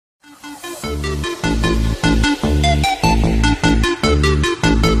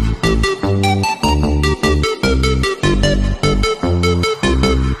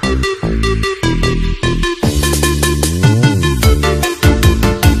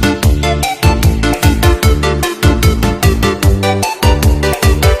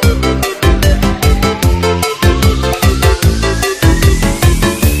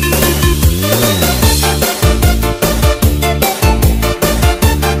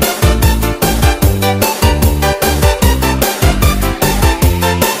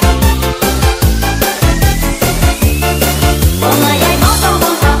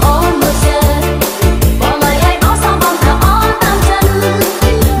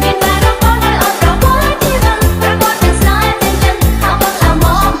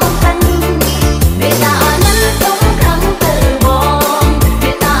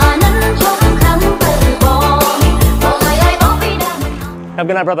Have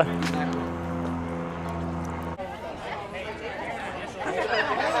a good night, brother.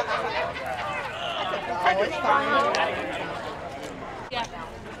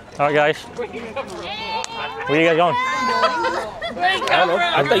 All right, guys. Where you guys going? I don't know.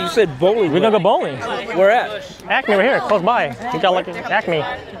 I thought you said bowling. We're gonna go bowling. Where at? Acme, we're here, close by. You got like Acme.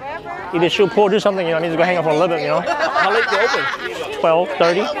 Either shoot, pool, do something, you know. I need to go hang out for a little bit, you know. How late they open?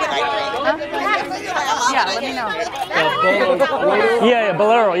 12:30. Yeah, let me know. Yeah,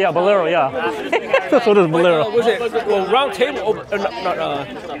 bowlero. Yeah, bowlero. Yeah. That's what it is, bowlero. Was it? Well, round table open.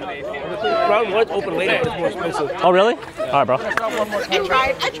 Round one open later. It's more expensive. Oh, really? All right, bro. I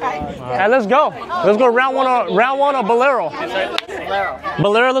tried. All right, let's go. Let's go round one or bowlero.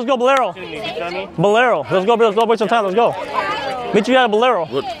 Bowlero, let's go bowlero. Bowlero, let's go waste some time. Let's go. Meet you at a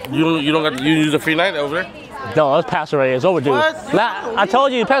bowlero. What, you don't got you use a free night over there? No, it's past already. It's overdue. I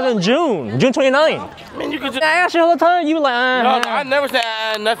told you, it passed in June 29th. Man, you could just. I asked you all the time. You were like, No, I never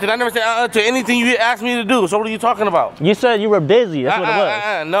said nothing. I never said to anything you asked me to do. So what are you talking about? You said you were busy. That's what it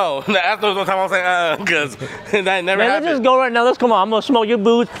was. No, that's the time I was saying because that never Man, happened. let's just go right now. Let's come on. I'm gonna smoke your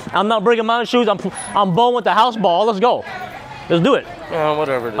boots. I'm not bringing my shoes. I'm bowling with the house ball. Let's go. Let's do it.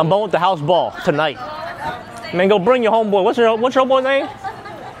 Whatever. I'm bowling with the house ball tonight. Man, go bring your homeboy. What's your boy name?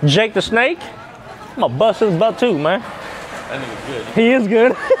 Jake the Snake. I'm gonna bust his butt too, man. That nigga's good. He is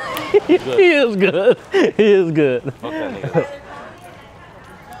good. He is good. He is good. Fuck that nigga.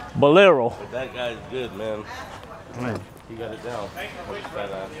 Bowlero. But that guy's good, man. He got it down.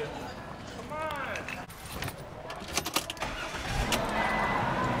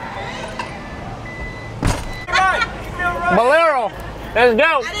 Bowlero. Let's go.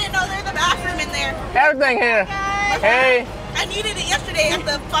 I didn't know there's a bathroom in there. Everything here. Hey. I needed it yesterday at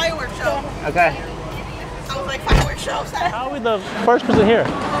the fireworks show. Okay. I was like, fireworks show. How are we the first person here?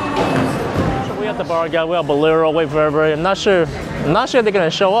 So we at the bar, guy. We have Bowlero. Wait for everybody. I'm not sure if they're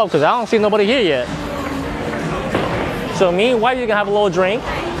gonna show up because I don't see nobody here yet. So me and wife, you can have a little drink.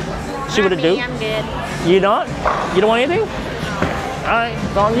 See what it do. I'm good. You don't? You don't want anything? All right,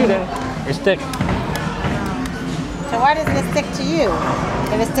 it's on you then. It's thick. So why does this stick to you?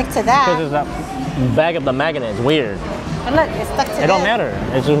 If it stick to that, Because it's that bag of the magnet. It's weird. but look, it's stuck to It don't matter.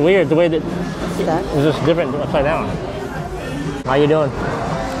 It's just weird the way that Stuck. it's just different upside down. How you doing?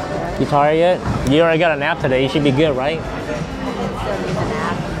 You tired yet? You already got a nap today. You should be good, right?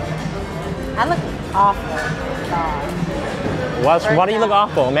 I look awful. Why do you look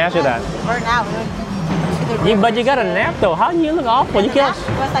awful? Let me ask you that. Burnt out. But you got a nap though. How do you look awful? You can't. It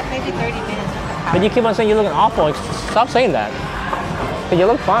was like maybe 30 minutes. But you keep on saying you're looking awful. Stop saying that. But you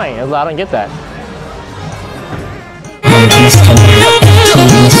look fine. I don't get that.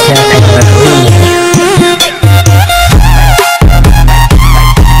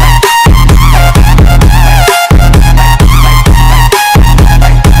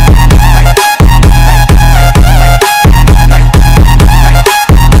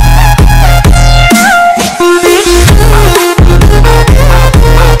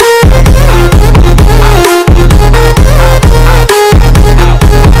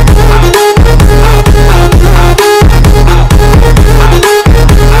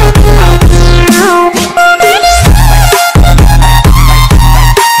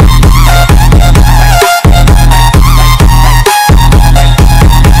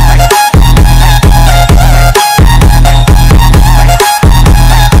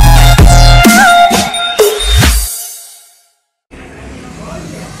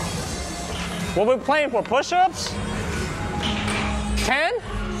 What are we playing for? Push-ups? 10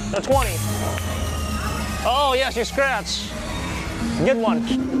 or 20? Oh yes, you scratch. Good one.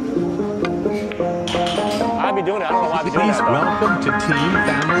 I'd be doing it. I don't know why I'd be doing Please that. welcome to Team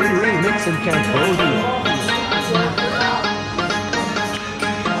Family Remix in Cambodia.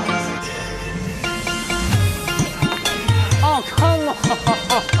 Oh, come on.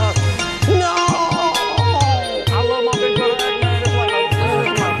 No! I love my big brother, man. It's like my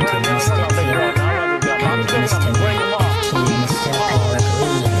friend. I love my big brother. I love his guy. I'm just gonna break him off.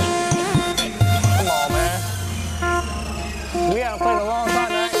 Come on, man. We haven't played in a long time,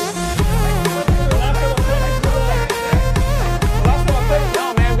 man. Last time I played, no,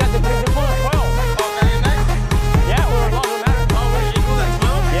 man, we got the 12.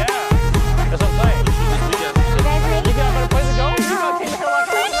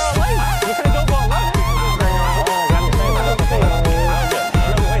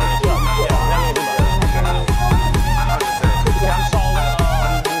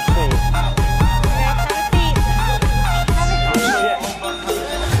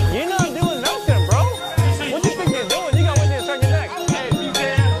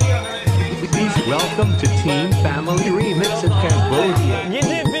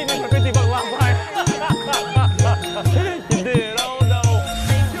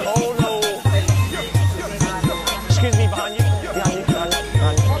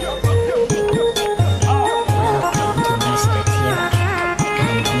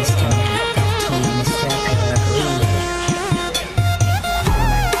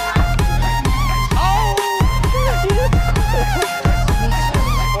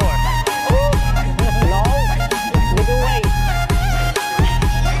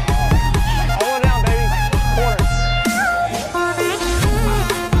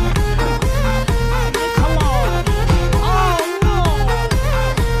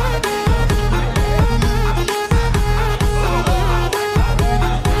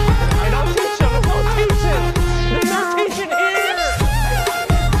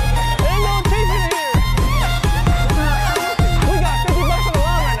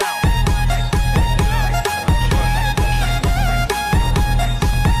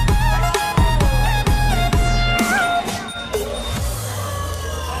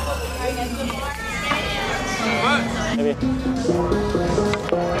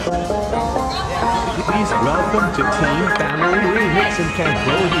 to Team Family Remix in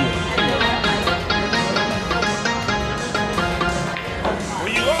Cambodia. Where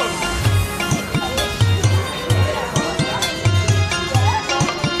you going?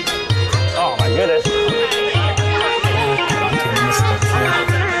 Oh my goodness.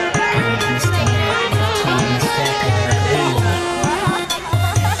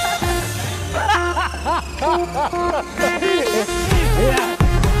 Yeah.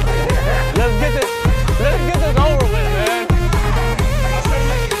 Let's get this over with, man.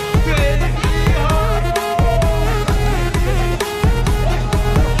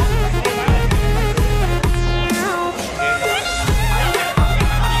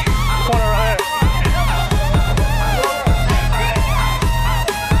 Corner right here.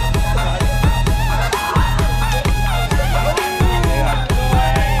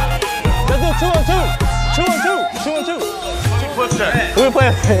 Let's do 2 on 2. 2 on 2. 2 on 2. Push-ups. We were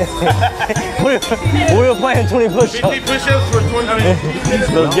playing. we were playing 20 push-ups. 50 push-ups for 20 minutes.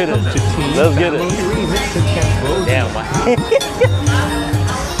 Let's get it. Welcome to Team Let's get it. Family Remix in Cambodia. Damn,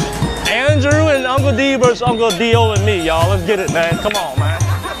 Andrew and Uncle D versus Uncle Dio and me, y'all. Let's get it, man. Come on, man.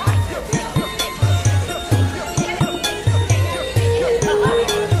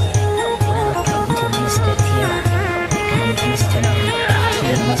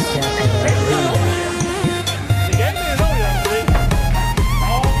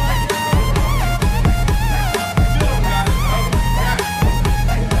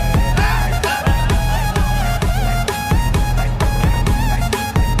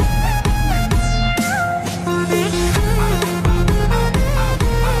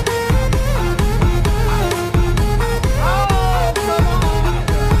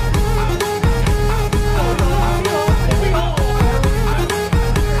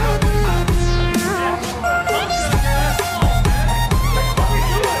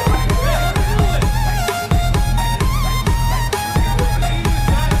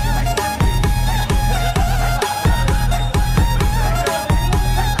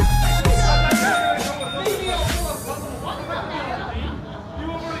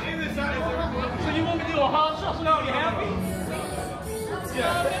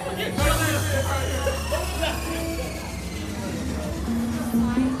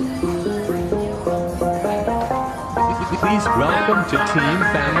 Please welcome to Team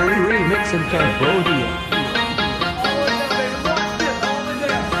Family Remix in Cambodia.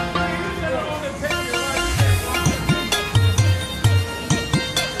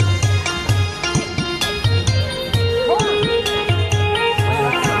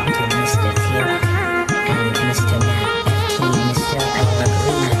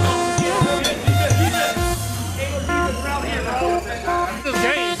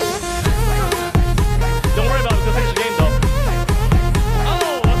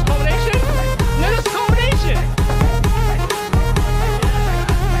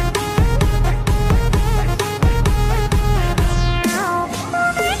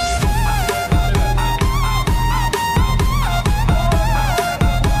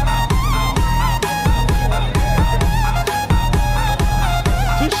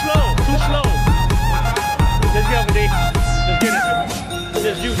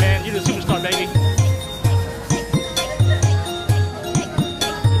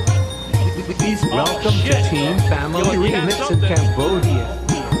 Please welcome to Team Family Remix in Cambodia.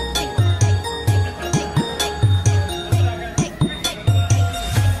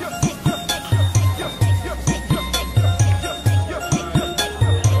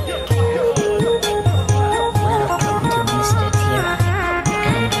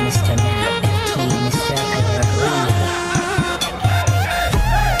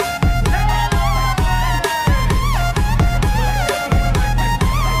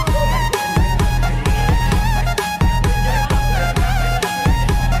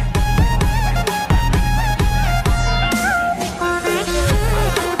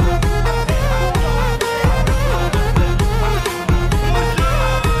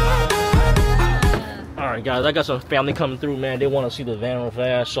 Guys, I got some family coming through, man. They want to see the van real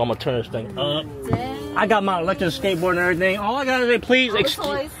fast, so I'm gonna turn this thing up. I got my electric skateboard and everything. All I gotta say, please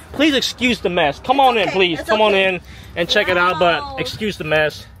excuse the mess. Come on in, please. Come on in and check it out, but excuse the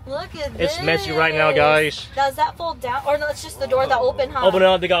mess. Look at this. It's messy right now, guys. Does that fold down? Or no, it's just the door that open, huh? Open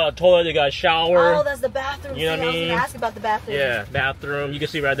up, they got a toilet, they got a shower. Oh, that's the bathroom. You know what I mean? I was gonna ask about the bathroom. Yeah, bathroom. You can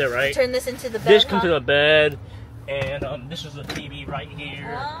see right there, right? Turn this into the bed. This comes to the bed, and this is the TV right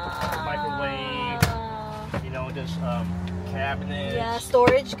here. Microwave. You know, just cabinet. Yeah,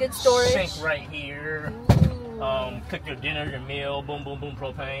 storage, good storage. Sink right here. Ooh. Cook your dinner, your meal, boom, boom, boom,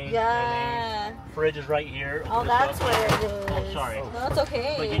 propane. Yeah. You know what I mean? Fridge is right here. Oh, that's where it is. Oh, sorry. No, that's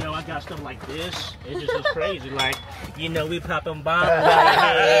okay. But you know, I got stuff like this. It just is crazy. Like, you know, we popping bottles out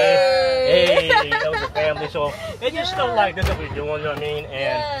here. Hey, you know, the family. So it's just stuff like this that we're doing, you know what I mean?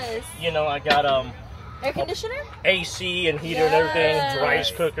 And, you know, I got air conditioner? AC and heater and everything, rice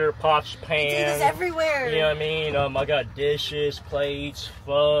cooker, pots, pan. You do this everywhere. You know what I mean? I got dishes, plates,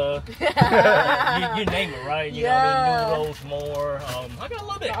 pho. you name it, right? You know what I mean? Noodles, more. I got a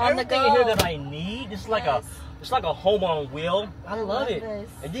little bit everything in here that I need. It's like a home on wheel. I love it.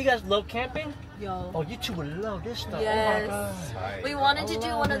 And you guys love camping? Yo. Oh, you two would love this stuff. Yes. Oh my God. We wanted to do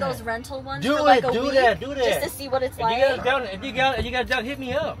one of those rental ones Do for like it, a do week, that. just to see what it's like. If you guys down, hit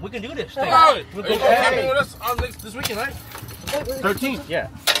me up. We can do this thing. Hey, you camping with us this weekend, right? 13th, yeah.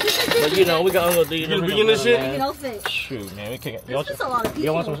 But you know, we got other things. You gonna be in this shit? Shoot, man, we can't. There's just a lot of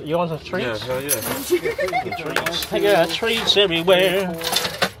people. You want some treats? Yeah, hell yeah. Treats. I got treats everywhere.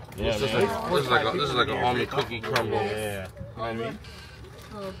 Yeah, This is like a homemade cookie crumble. Yeah. Oh, You know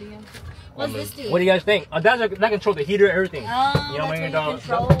what I mean? What's this do? What do you guys think? That controls the heater, everything. Oh, You know what I mean? that's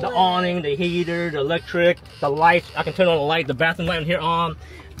where you The control awning, the heater, the electric, the lights. I can turn on the light, the bathroom light in here on.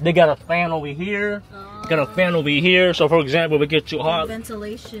 They got a fan over here. Got a fan over here. So, for example, if it gets too hot.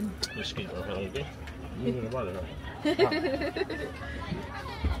 Ventilation. Excuse me.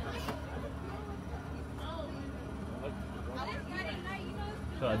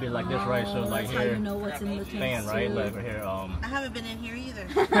 So it'd be like this, right? So like That's how here, you know what's in the fan, right? Like over here. I haven't been in here either.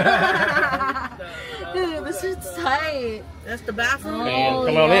 This is tight. That's the bathroom. Man,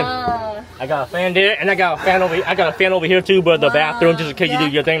 come on in. I got a fan there, and I got a fan over. I got a fan over here too, but the bathroom just in case you do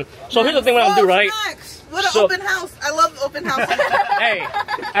your thing. So here's the thing, what I'm gonna do, right? Nice. What an open house! I love open houses.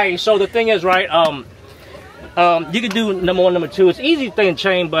 hey. So the thing is, right? You can do number 1, number 2. It's easy thing to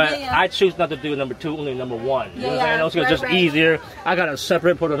change, but I choose not to do number 2, only number 1. You know what I'm saying? It's just easier. I got a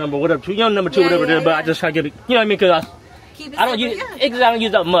separate for the number whatever 2, number 2, whatever it is. But I just try to give it. You know what I mean? Because I don't use exactly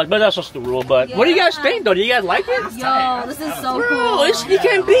use that much, but that's just the rule. But what do you guys think, though? Do you guys like it? Yo, this is so cool. Bro, you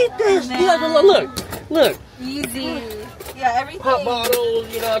can't beat this. You guys, look. Easy. Yeah, everything. Pop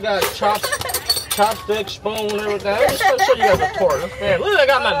bottles. You know, I got chopsticks, spoon, everything. I'm just gonna show you guys a tour. Man, look, I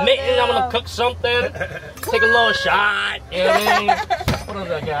got my mittens. I'm gonna cook something. Take a little shot. You know what I mean? What else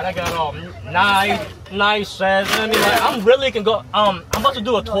I got? I got all nice says. I mean, like, I'm really can go. I'm about to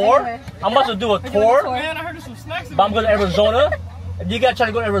do a tour. Man, I heard of some snacks. But I'm going to Arizona. If you guys trying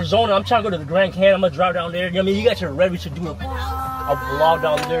to go to Arizona, I'm trying to go to the Grand Canyon. I'm gonna drive down there. You know what I mean? You guys are ready to do a vlog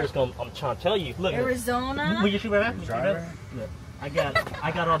down there. It's gonna, I'm trying to tell you. Look. Arizona. Will you see where I'm at? I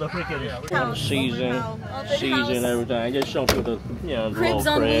got all the freaking season, everything. I just show people the Cribs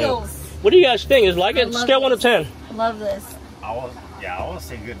on wheels. What do you guys think? Is like it? Scale 1 to 10. Love this. I want to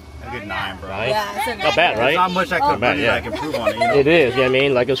say a good 9, bro. Yeah, it's not bad, right? There's not much I can I can prove on it. You know? It is. You know what I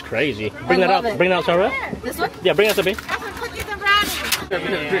mean? Like it's crazy. Bring that out. Bring that out, Sarah. This one? Yeah, bring that to me.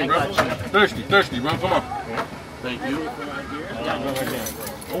 Thirsty, bro. Come on. Thank you.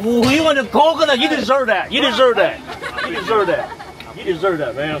 Oh, you want the coconut? You deserve that. You deserve that. You deserve that. You deserve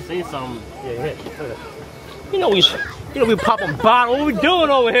that, man. See some. Yeah. You know we popping bottles. What we doing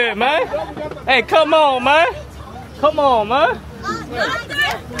over here, man? Hey, come on, man. Come on, man.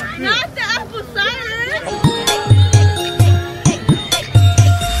 Not the apple cider.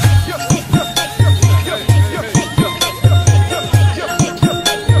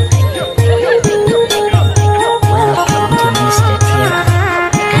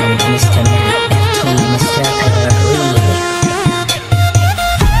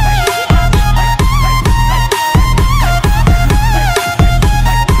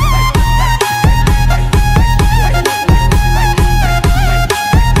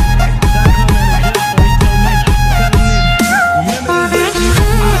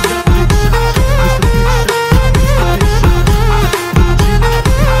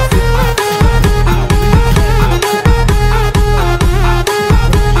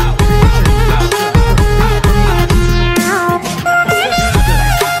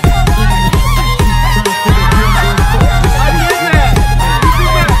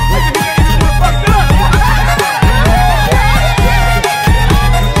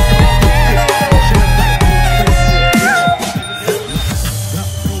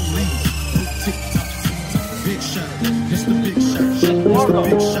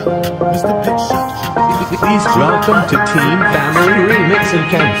 Please welcome to Team Family Remix in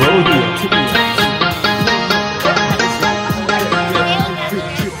Cambodia.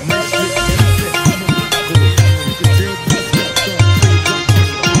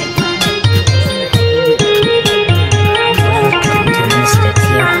 Welcome to Mr.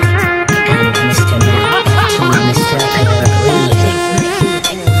 Tia and Mr. Matt.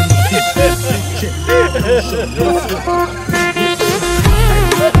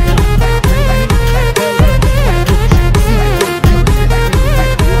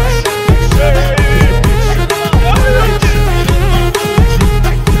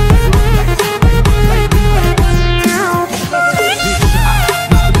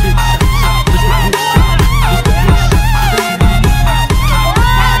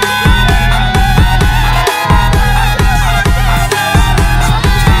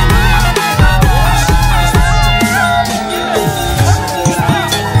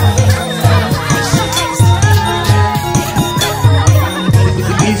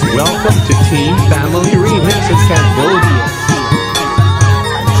 welcome to Team Family Remix in Cambodia.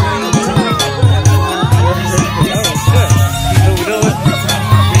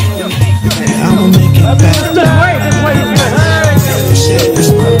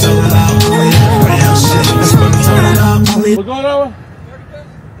 What's going on?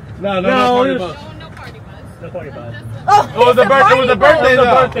 No party bus. No party bus. It was a birthday. It was a birthday.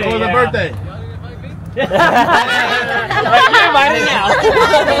 It was a birthday. You're invited now.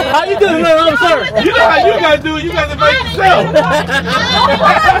 How you doing, little officer? You know how you guys do it. You guys invite yourself.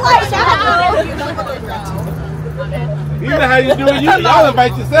 You know how you do it. Y'all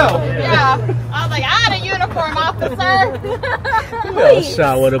invite yourself. Yeah. I was like, I had a uniform, officer. Yeah,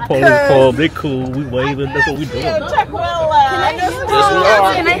 shot with a police pull. They cool. We waving. That's what we doing. Chuck Will. Can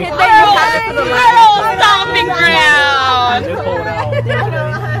I hit that for the Stomping ground. They pulled out.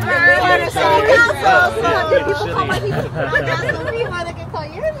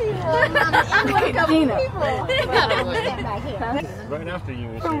 Right after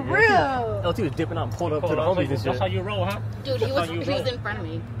you. For real. LT was dipping out and pulled up to the homies and shit. That's how you roll, huh? Dude, he was in front of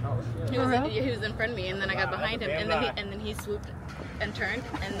me. He was in front of me, and then I got behind him, and then he swooped and turned,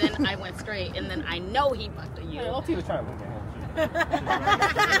 and then I went straight, and then I know he bucked a U. LT was trying to move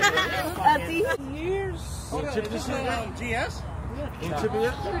GS?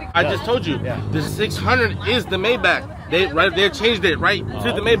 I just told you, the 600 is the Maybach. They changed it right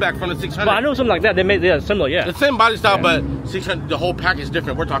to the Maybach from the 600. But I know something like that. They made it similar, yeah. The same body style, but 600. The whole pack is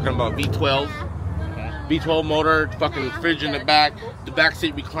different. We're talking about V12, V12 motor, fucking fridge in the back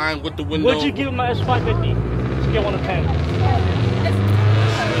seat recline with the window. What'd you give my S550? Scale 1 to 10.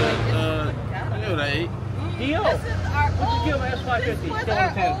 I give it an 8. Yo, what'd you give my S550? Scale 1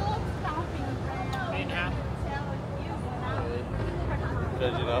 to 10. 8.5.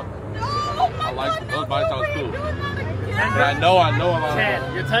 Because, you know, I like those body styles cool. But I know a lot of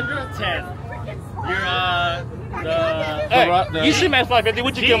 10. Your Tundra? 10. Your, Hey, you see my S550?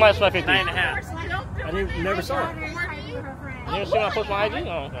 What'd you give my S550? 9.5. I never saw it. You never see when I post my IG?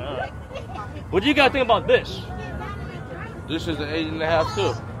 Oh, okay, alright. What do you guys think about this? This is an 8.5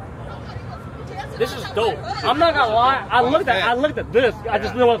 too. This is dope. I'm not gonna lie. I looked at this. I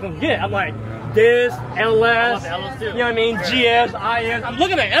just didn't know what I was gonna get. I'm like, this, LS, you know what I mean? GS, IS. I'm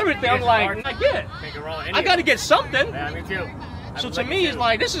looking at everything. I'm like, I get it. I gotta get something. Yeah, me too. So to me, it's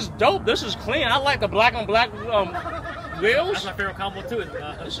like, this is dope. This is clean. I like the black on black wheels. That's my favorite combo too.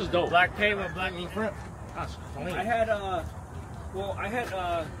 This is dope. Black paint with black in front. That's clean. I had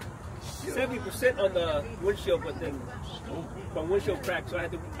 70% on the windshield, but then my windshield cracked, so I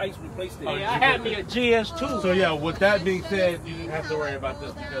just replaced it. Oh, yeah, I had me a GS too. So yeah, with that being said, you didn't have to worry about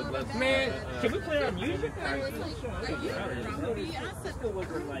this because Man, can we play our music?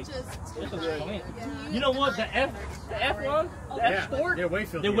 You know what? The F1, the F Sport, they're way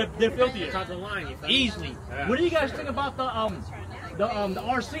filthier. they're filthier. Top of the line, you feel me? Easily. Yeah. What do you guys think about the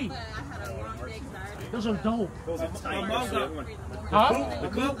RC? Those are dope. My mom got one. Huh? The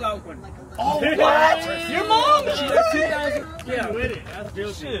coupe got one. Oh, what? Your mom? Yeah, with it. That's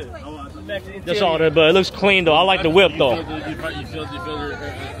real shit. That's all that, but it looks clean though. I like the whip though. You feel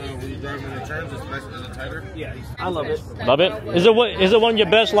when you drive in the turns, it's nice and tighter. Yeah, I love it. Love it. Is it one of your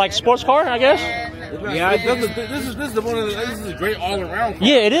best like sports car? I guess. Yeah, this is a great all around car.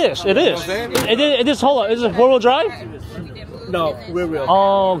 Yeah, it is. It is. It is. Hold on. Is it 4-wheel drive? No, rear wheel.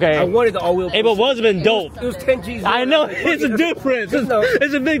 Oh, okay. I wanted the all-wheel. Hey, but what's been dope? It was 10 G's. I know. It's a difference.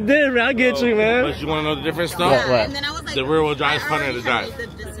 It's a big difference. I get you, man. But you want to know the difference though? What? The rear wheel drive is funner to drive.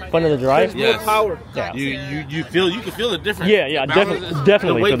 Fun of the drive? Yes. Power. Yeah. You can feel the difference. Yeah, definitely the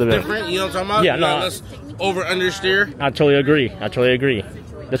feel the weight's difference. different. You know what I'm talking about? Yeah, no. Less over understeer. I totally agree.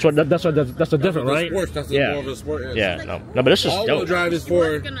 That's the difference, right? Sports. That's yeah. more of a sport. Yeah, no, but this is all-wheel dope. drive is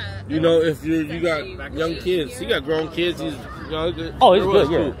for, you know, if you got young kids. You got grown kids. He's, you know, Oh, it's good.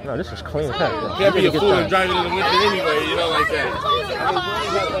 cool. Yeah. No, this is clean. Yeah. Can't be a fool and driving in the winter anyway. You know, like that.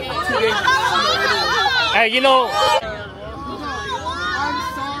 Hey, you know.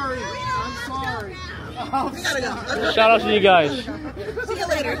 Shout out to you guys. See you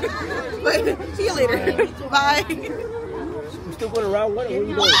later. See you later. Bye. You still going around? What are you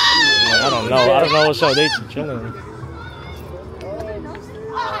doing? I don't know what's up. They chilling.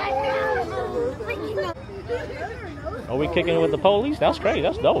 Are we kicking it with the police? That's great.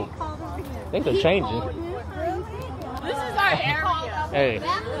 That's dope. Things are changing. This is our area. Hey,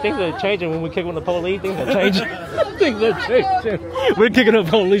 things are changing when we kick with the police. Things are changing. Things are changing. We're kicking the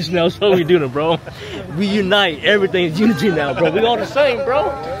police now. So what we doing, bro? We unite. Everything's unity now, bro. We all the same,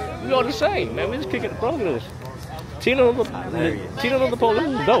 bro. We all the same, man. We just kicking the bro. Look at this. Tino and the police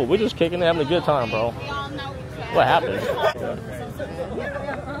is dope. We're just kicking it, having a good time, bro. What happened?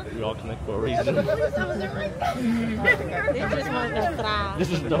 We all connect for a reason. This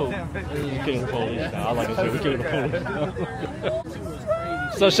is dope. This is killing the police now. I like to say we're killing the police now.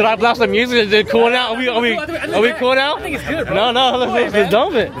 So should I blast the music? Is it cool now? Are we cool now? I think it's good, bro. No, let's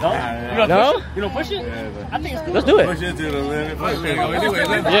dump it. No? You don't push it? I think it's cool. Let's do it. Push it to the limit.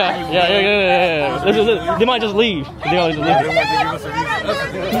 Yeah. They might just leave. They might just leave.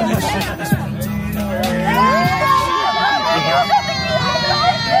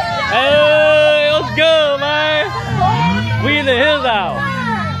 Hey, let's go, man. We in the hills out.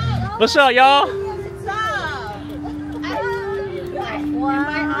 What's up, y'all?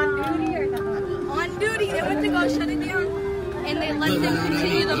 On duty, they went to go shut it down, and they let them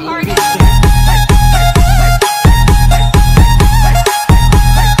continue the party.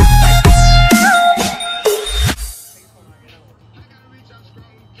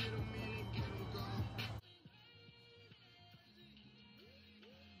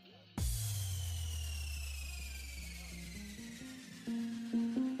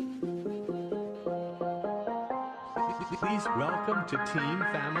 Please welcome to Team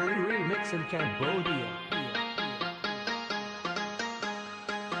Family Remix in Cambodia.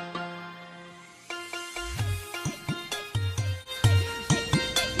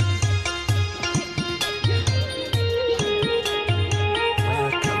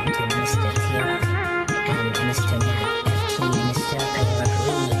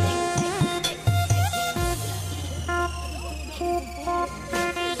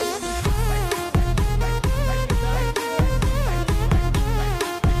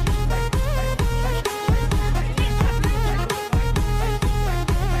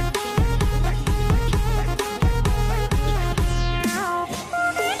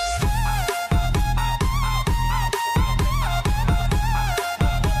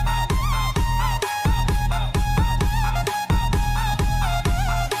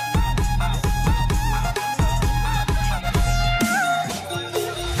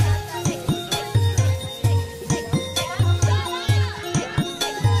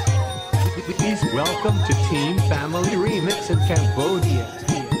 Welcome to Team Family Remix in Cambodia.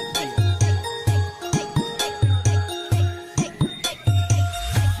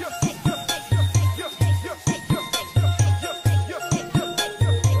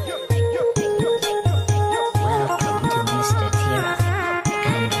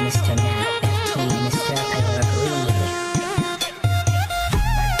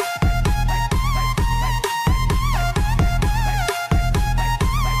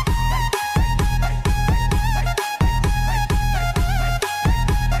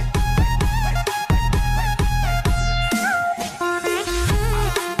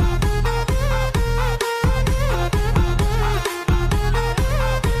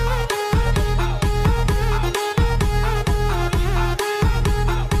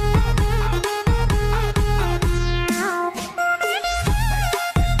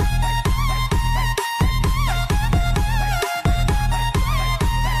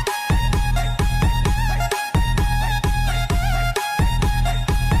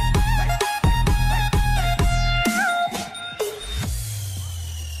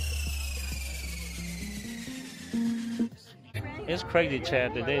 It's crazy,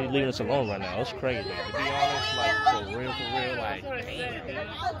 Chad, that they leaving us alone right now. It's crazy. To be honest, like, for real, like,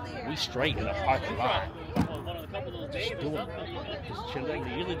 damn, we straight in the parking lot. Just doing it. Just chilling.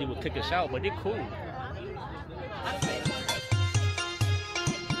 They usually would kick us out, but they're cool.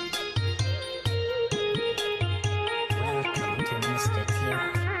 Welcome to Mr.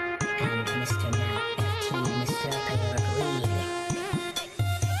 Tira and Mr. Matt of Team Mr. Payola Remix.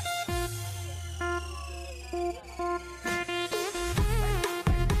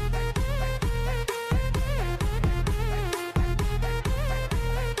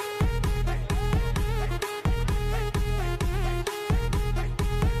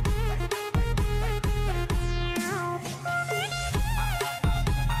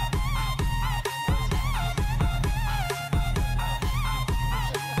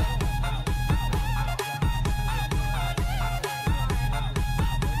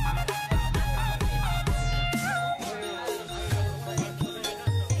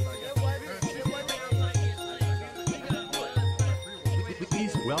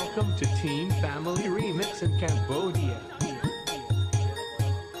 Welcome to Team Family Remix in Cambodia.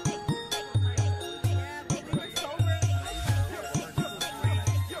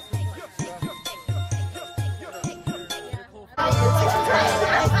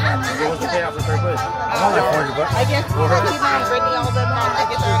 What's the payout for third place? I want like $400. I guess you know, Brittany, all the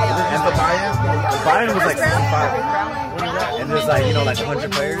tickets already. And the buy-in? The buy-in was like 65. And there's like, you know, like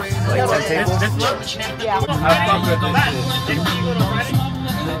 100 players, like 10 tables. Yeah. I fuck with this shit.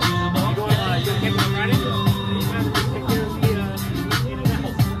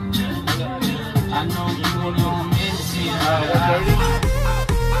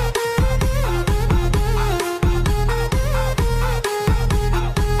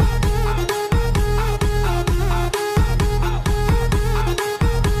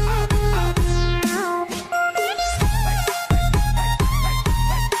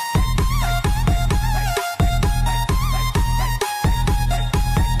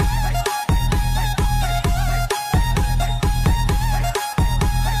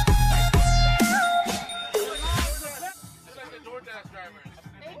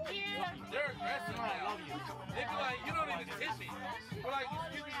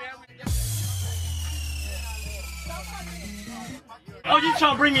 Oh, you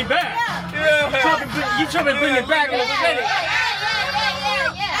trying to bring me back? Yeah. You trying to bring me back in a minute?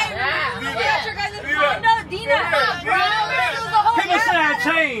 People say I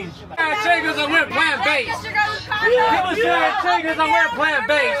changed. I changed because I went plant-based. People say I changed because I went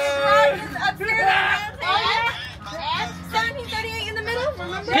plant-based. 1738 in the middle,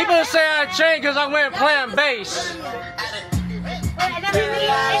 remember? People say I changed because I went plant-based. And then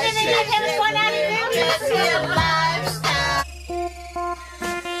you have this one out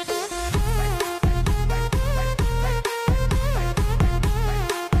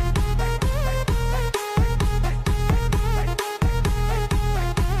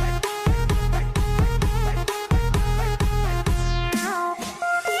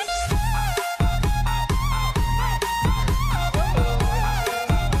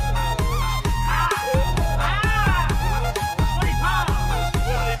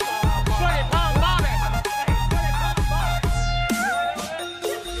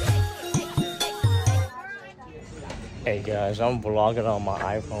Hey guys, I'm vlogging on my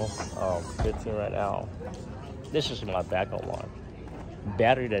iPhone 15 right now. This is my backup one.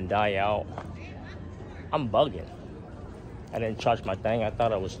 Battery didn't die out. I'm bugging. I didn't charge my thing. I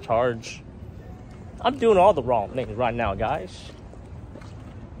thought I was charged. I'm doing all the wrong things right now, guys.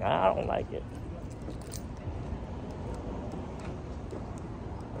 I don't like it.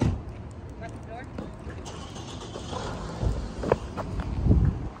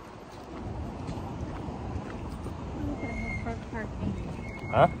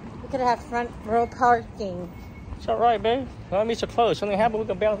 Huh? We could have front row parking. It's all right, babe. Let me so close. Something happened, we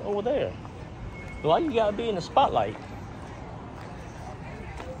can bounce over there. Why you gotta be in the spotlight?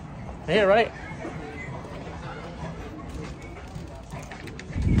 Here, right?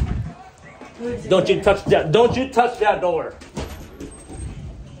 Don't you touch that! Don't you touch that door!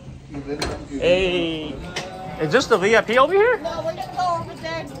 Hey, is this the VIP over here? No, we're gonna go over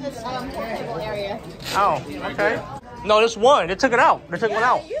there to this table area. Oh, okay. No, there's one. They took it out. They took one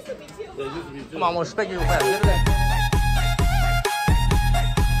out. Come on, I'm gonna stick you fast.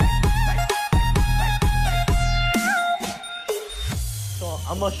 So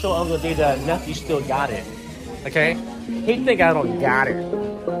I'm gonna show Uncle D that nephew still got it. Okay? He think I don't got it.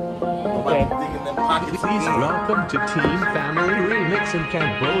 Okay. Please welcome to Team Family Remix in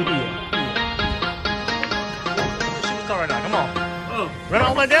Cambodia. Superstar right now. Come on. Run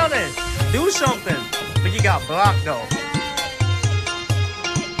all the way down there. Do something. But you got blocked though.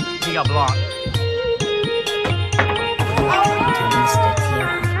 You got blocked. Welcome to Mr.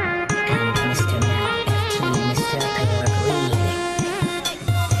 Tira and Mr. Matt Team Mr. Payork Remix.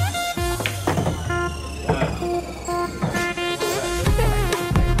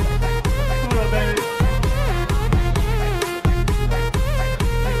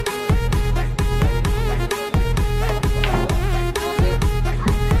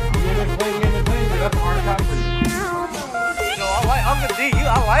 Uncle D,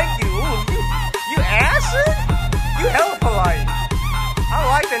 I like you. Ooh, you assing? You hella polite. I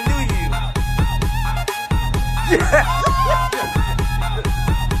like the new you. Yeah.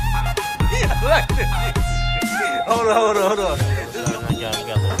 Yeah, I like the new you. Hold on. I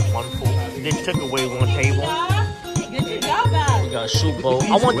got one full. They took away one table. Good job, guys. We got a soup bowl.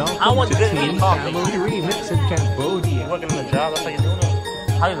 I want to this Team coffee. Family Remix in Cambodia. Working in the job, that's how you doing it.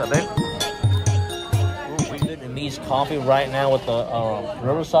 How is that, babe? Ooh, we getting these coffee right now with the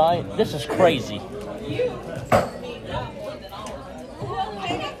Riverside. This is crazy.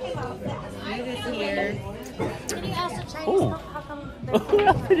 Ooh.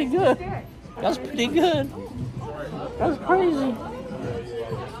 That's pretty good. That's pretty good. That's crazy.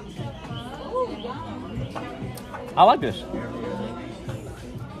 I like this.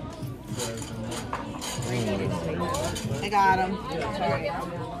 I got him.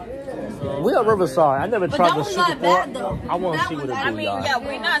 We at Riverside. I never tried the soup before. bad, though. I want to see what it do, I mean, y'all. yeah,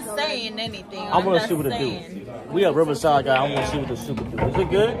 we're not saying anything. I want to see what it do. We at Riverside, guys. I want to see what the soup do. Is it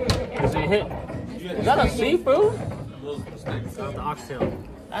good? Is it hit? Is that a seafood? That's the oxtail.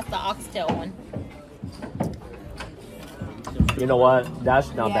 That's the oxtail one. You know what?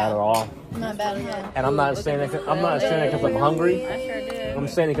 That's not bad at all. Not bad at all. And I'm not saying it. I'm not saying it because I'm hungry. I sure did. I'm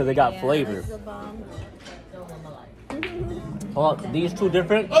saying it because they got flavor. Oh, these two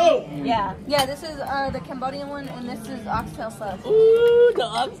different? Oh! Yeah, this is the Cambodian one, and this is oxtail sauce. Ooh, the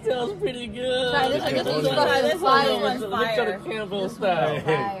oxtail's pretty good. Try this. I guess this This fire. one's Look at the Campbell style.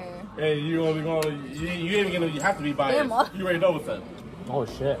 Fire. Hey, you only going? You ain't gonna. You have to be biased. You already know what's up. Oh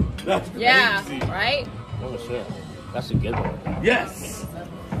shit. That's Yeah, crazy. right? Oh shit. That's a good one. Yes.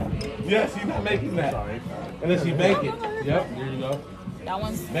 Yes, he's not making that. Unless you make it. Yep. There you go. That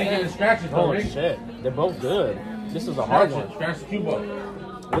one's Making good. distractions. Oh shit. They're both good. This is a hard one. Scratch the Cuba.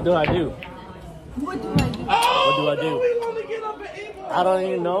 What do I do? What do I do? What do I do? I don't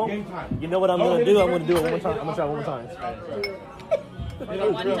even know. You know what I'm gonna do? I'm gonna do it one more time. I'm gonna try one more time. One time. I'm gonna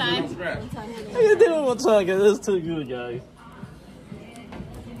do it one more time because this is too good, guys.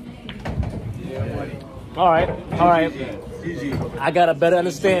 All right. I got a better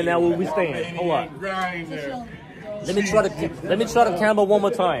understand now where we stand. Hold on. Let me try the camera one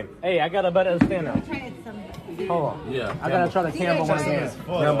more time. Hey, I got a better understand now. Hold on. Yeah. I gotta try the camera one again.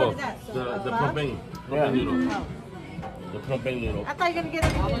 Cambo. The propane. Yeah. Noodle. The propane noodle. I thought you were gonna get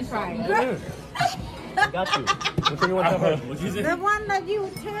everything fried. Got you. Which one you want to try first? The one that you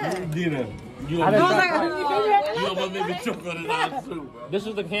took. Dina. You I didn't try- almost made me choke on it out too, bro. This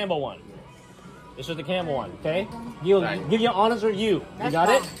is the Campbell one. This is the Campbell one, okay? Give your honors or you. You got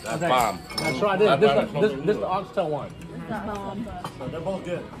it? That's Okay. bomb. Now try this. This is the oxtail one. They're both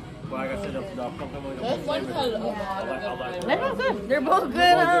good. Well, like I said, They're both good. They're both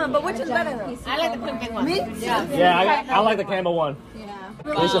good, but which is better though? I like the pumpkin one. Me? Yeah, I like the Campbell one.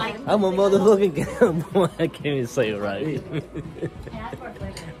 I'm a motherfucking Campbell. I can't even say it right.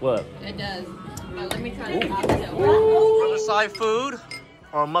 What? It does. But let me try the oxtail. Riverside food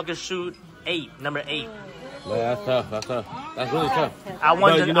or Muckershoot 8, number 8. Man, that's tough. That's really tough. I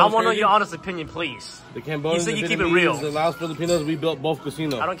want But you know to what's know crazy? your honest opinion, please. The Cambodians, You said you the keep it real. Vietnamese, the Laos Filipinos, we built both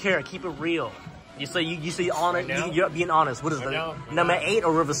casinos. I don't care. Keep it real. You say honor. You're being honest. What is the number 8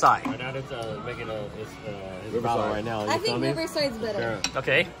 or Riverside? right now it's making his Riverside. battle right now. I think Riverside's better.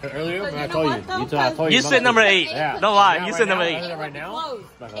 Okay. Earlier, when I you know told what, you, though? I told You said number 8. Yeah. Don't lie. Yeah, You right said now, number 8. Right now, Closed.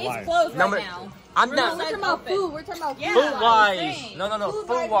 not gonna It's lie. closed Number- right now. I'm We're not. talking about food. We're talking about food. Food wise. No.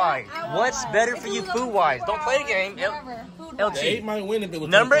 Food wise. What's better for you food wise? Don't play the game. The 8 LG. might win if it was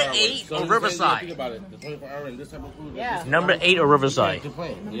Number 24 hours. 8 So or you Riverside? Think about it. The 24 hour and this type of food. Yeah. Number 8 or Riverside?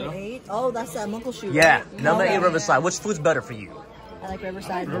 You know? 8. Oh, that's that Muckleshoot. Yeah. Number 8 Riverside. Which food's better for you? I like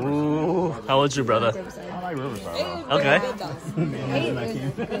Riverside. Ooh. How old's your brother? Riverside. I like Riverside. Okay.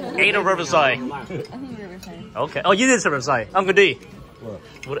 8 or Riverside? Okay. Oh, you did say Riverside. Uncle D.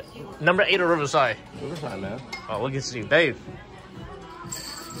 What? Number 8 or Riverside? Riverside, man. Oh, look at you, Dave.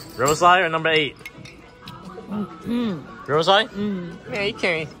 Riverside or number 8? Riverside? Yeah, you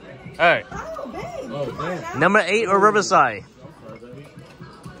can't. All right. Oh, damn. Number 8 or Riverside?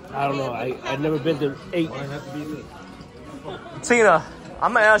 I don't know. I've never been to 8. Tina,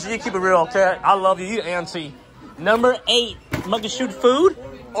 I'm gonna ask you. You keep it real, okay? I love you. You auntie. Number 8, Muckershoot food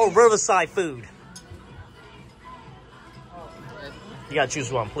or Riverside food? You gotta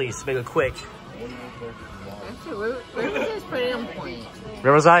choose one, please. Make it quick. Riverside's pretty on point.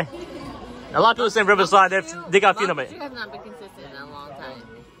 Riverside? A lot of people say Riverside. They got a few number 8. You have not been consistent in a long time.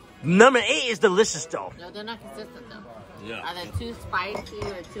 Number 8 is delicious though. No, they're not consistent though. Yeah. Either too spicy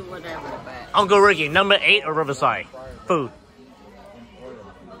or too whatever. But Uncle Ricky, number 8 or Riverside food?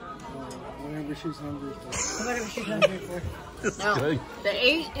 no, the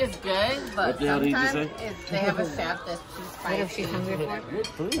 8 is good, but the hell did you just sometimes they have a staff that's too spicy.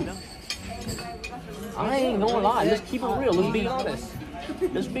 I ain't gonna lie. Let's keep it real. Let's be honest.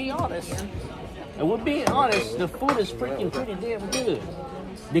 Let's be honest. And we're being honest. The food is freaking pretty damn good.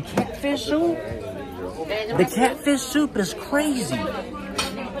 The catfish soup. The catfish soup is crazy.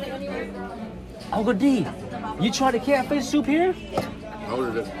 Uncle D, you tried the catfish soup here? I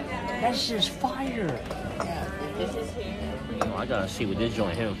ordered it. That's just fire. Oh, I gotta see what this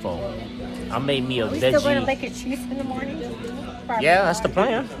joint here for. I made me a We still going to veggie. make a cheese in the morning? Yeah, that's the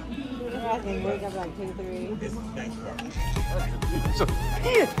plan. I think wake up like 2, 3.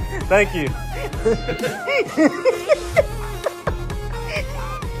 Thank you.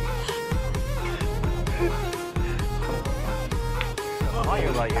 Why you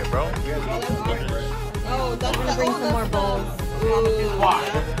right here, bro? Oh, that's I'm going to bring some more bowls. Why?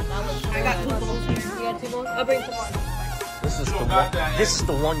 I got 2 bowls here. You got 2 bowls? I'll bring some more. This is the one. This is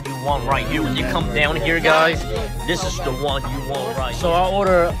the one you want right here. When you come down here, guys, this is the one you want right. So I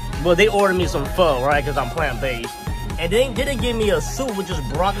order. Well, they ordered me some pho, right? Because I'm plant-based, and they didn't give me a soup with just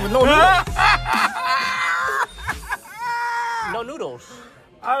broccoli with no noodles. No noodles.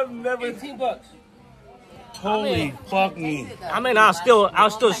 I've never. 18 bucks. Holy fuck me. I mean, I'll still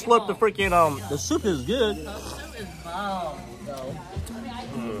slurp the freaking the soup is good.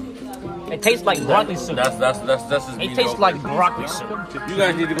 It tastes like broccoli soup. That's his It tastes like broccoli soup. You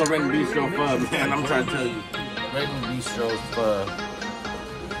guys need to go Red and Bistro Pub, man. I'm trying to tell you. Red and Bistro Pub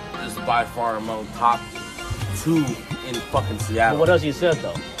is by far among top 2 in fucking But Seattle. what else you said though?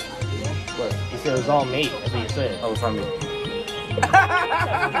 What? You said it was all me. That's what you said. Oh, it's on me.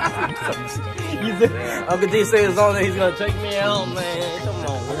 You said, Uncle D said it's on there. He's gonna take me out, man. Come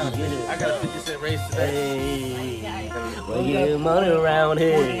on, we're gonna get it. I got a 50-cent face today. Hey, we get money around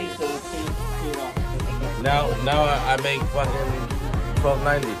here. Now I make fucking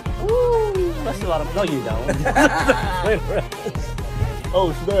 $12.90. Woo, that's a lot of. No, you don't.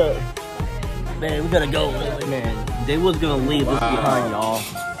 Oh snap! Man, we gotta go. Man, they was gonna leave us behind, y'all.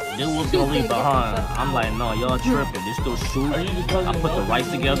 They was gonna leave behind. I'm like, no, y'all tripping. This still soup. I put the rice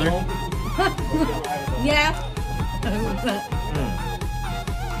together. Yeah.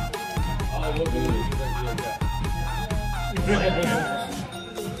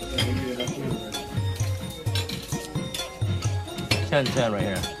 $10 right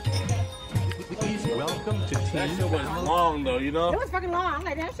here. Please welcome to That Team shit was long though, you know? It was fucking long. I'm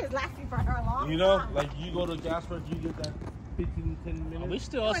like, that shit's lasting for her long. You know, like you go to Jasper, you get that 15, 10 minutes. We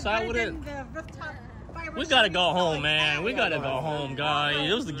still outside with it. We gotta go home, man. We gotta go home, guys.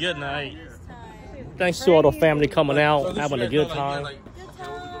 It was a good night. Thanks to all the family coming out, having a good time.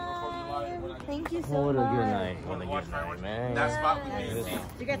 Thank you so What a much. good night. What a good night, man. That's spot we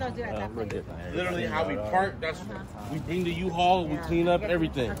You guys don't do it at that What a point. good night. literally how we park. That's we bring the U-Haul, we clean up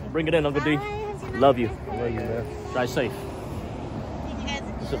everything. Bring it in, Uncle D. Love you. Love you, man. Drive safe.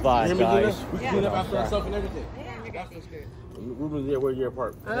 Survive, guys. We clean up after ourselves and everything. Ruben's there where you're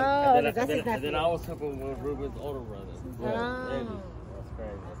parked. Oh, that's his nephew. I was talking with Ruben's older brother. Oh.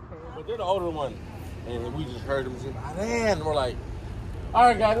 But they're the older one. And we just heard them say, man, we're like, all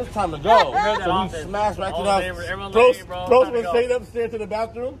right, guys, it's time to go. So we smashed right to the house. Bros was staying upstairs to the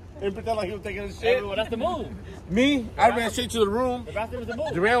bathroom and pretend like he was taking a shit. Everyone, that's the move. Me, I ran straight to the room. The bathroom is the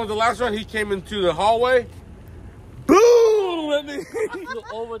move. Duran was the last one. He came into the hallway. Boom! And then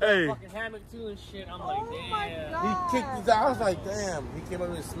Over the fucking hammock too and shit. I'm like, damn. he kicked his out. I was like, damn. He came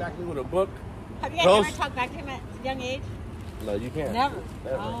over and smacked me with a book. Have you guys ever talked back to him at a young age? No, you can't. Never.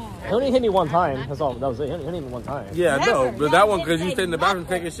 Oh. He only hit me one time. That's all. That was it. He hit me one time. Yeah, no, but that one because you stayed in the bathroom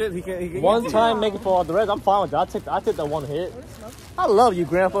taking shit. He can't. One time, make it for all the rest. I'm fine with that. I took that one hit. I love you,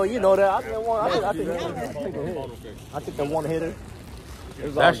 Grandpa. You know that. I took the one hitter.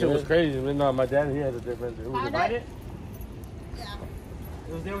 That shit was crazy. But no, my dad, he had a different. Did you bite it? Yeah.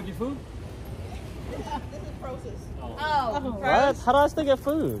 It was there with your food? This is process. Oh. What? How do I still get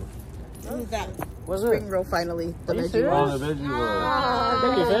food? Who's that? What's Spring it? roll finally. The Are you veggie serious? roll. Oh, the veggie roll.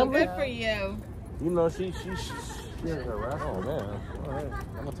 Thank you, family. Good for you. You know, she has her right. Oh, man. All right.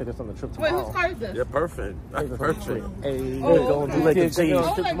 I'm going to take us on the trip Wait, tomorrow. whose car is this? Yeah, perfect. That's perfect. Hey, we're going to lick the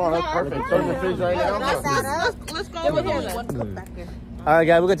cheese. Tomorrow, that's perfect. Throw the fish right now. Let's go. There's only one cup back there. All right,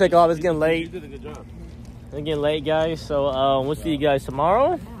 guys, we're going to take off. It's getting You late. did a good job. It's getting late, guys. So we'll see you guys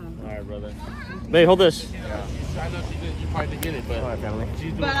tomorrow. All right, brother. Babe, hold this. I know she did. You probably didn't get it, but All right, family.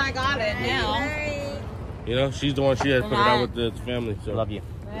 she's But doing. I got it now. You know, she's the one. She had put it out with the family. So Love you.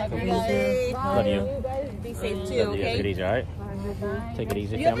 Love you. Love you. Be safe too, Love you. Take it okay? easy, all right? Take it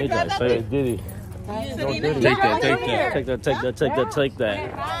easy, You ever family. tried Drive that safe. Diddy. Take that. Take that.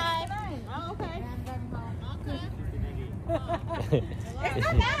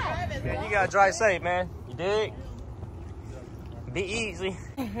 Man, you gotta drive safe, man. You dig? Be easy.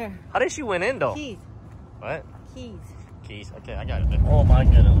 How did she went in though? Keys. What? Keys. Keys. Okay, I got it. Oh my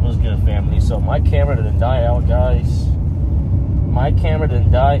goodness, what's good, family? So my camera didn't die out, guys. My camera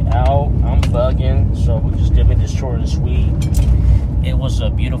didn't die out. I'm bugging, so we're just giving this short and sweet. It was a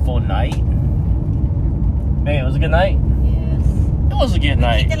beautiful night. Hey, it was a good night. It was a good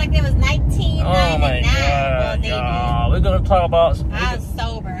night. They like there was 1999. Oh my god, y'all. We're gonna talk about. I was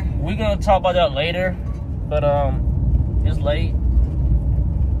sober. We're gonna talk about that later, but it's late.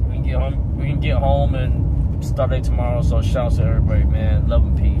 We can get home and start it tomorrow. So shout out to everybody, man. Love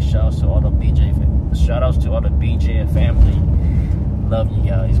and peace. Shout out to all the BJ. Shout outs to all the BJ family. Love you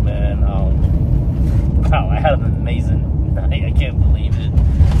guys, man. Wow, I had an amazing night. I can't believe it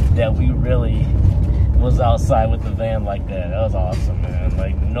that we really was outside with the van like that. That was awesome, man.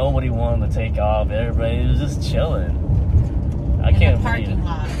 Like nobody wanted to take off. Everybody was just chilling. I can't believe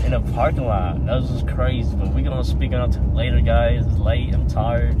it. In a parking lot. That was just crazy. But we're gonna speak on it later, guys. It's late. I'm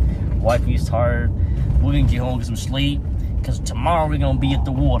tired. Wifey's tired. We're gonna get home, get some sleep. Cause tomorrow we're gonna be at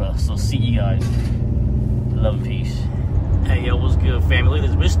the water. So see you guys. Love and peace. Hey yo, what's good, family?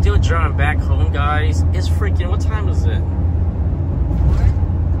 We're still driving back home, guys. It's freaking. What time is it?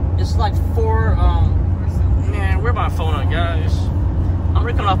 It's like 4. Man, where my phone at, guys? I'm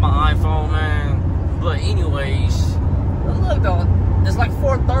ripping off my iPhone, man. But anyways, look though, it's like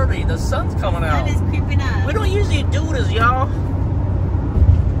 4:30. The sun's coming out. The sun is creeping up. We don't usually do this, y'all.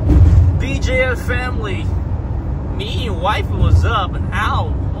 BJF family. Me and wifey was up and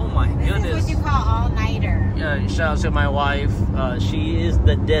out. Oh my goodness. This is what you call all-nighter. Yeah, shout out to my wife. She is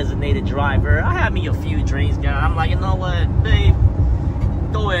the designated driver. I had me a few drinks, guys. I'm like, you know what, babe?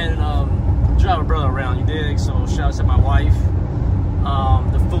 Go ahead and drive a and my wife.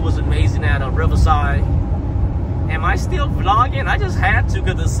 The food was amazing at Riverside. Am I still vlogging? I just had to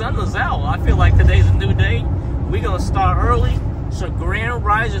because the sun is out. I feel like today's a new day. We're gonna start early. So grand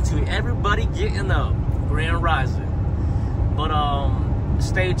rising to everybody getting up. Grand rising. But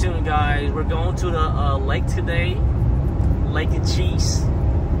stay tuned, guys. We're going to the lake today. Lake and Cheese.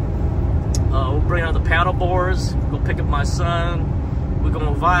 We'll bring out the paddle boards. Go pick up my son. We're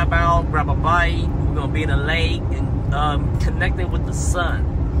gonna vibe out, grab a bite. We're gonna be in the lake and connecting with the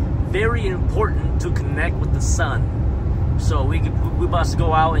sun. Very important to connect with the sun. So we about to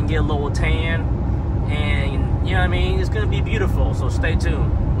go out and get a little tan, and you know what I mean. It's gonna be beautiful. So stay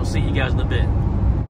tuned. We'll see you guys in a bit.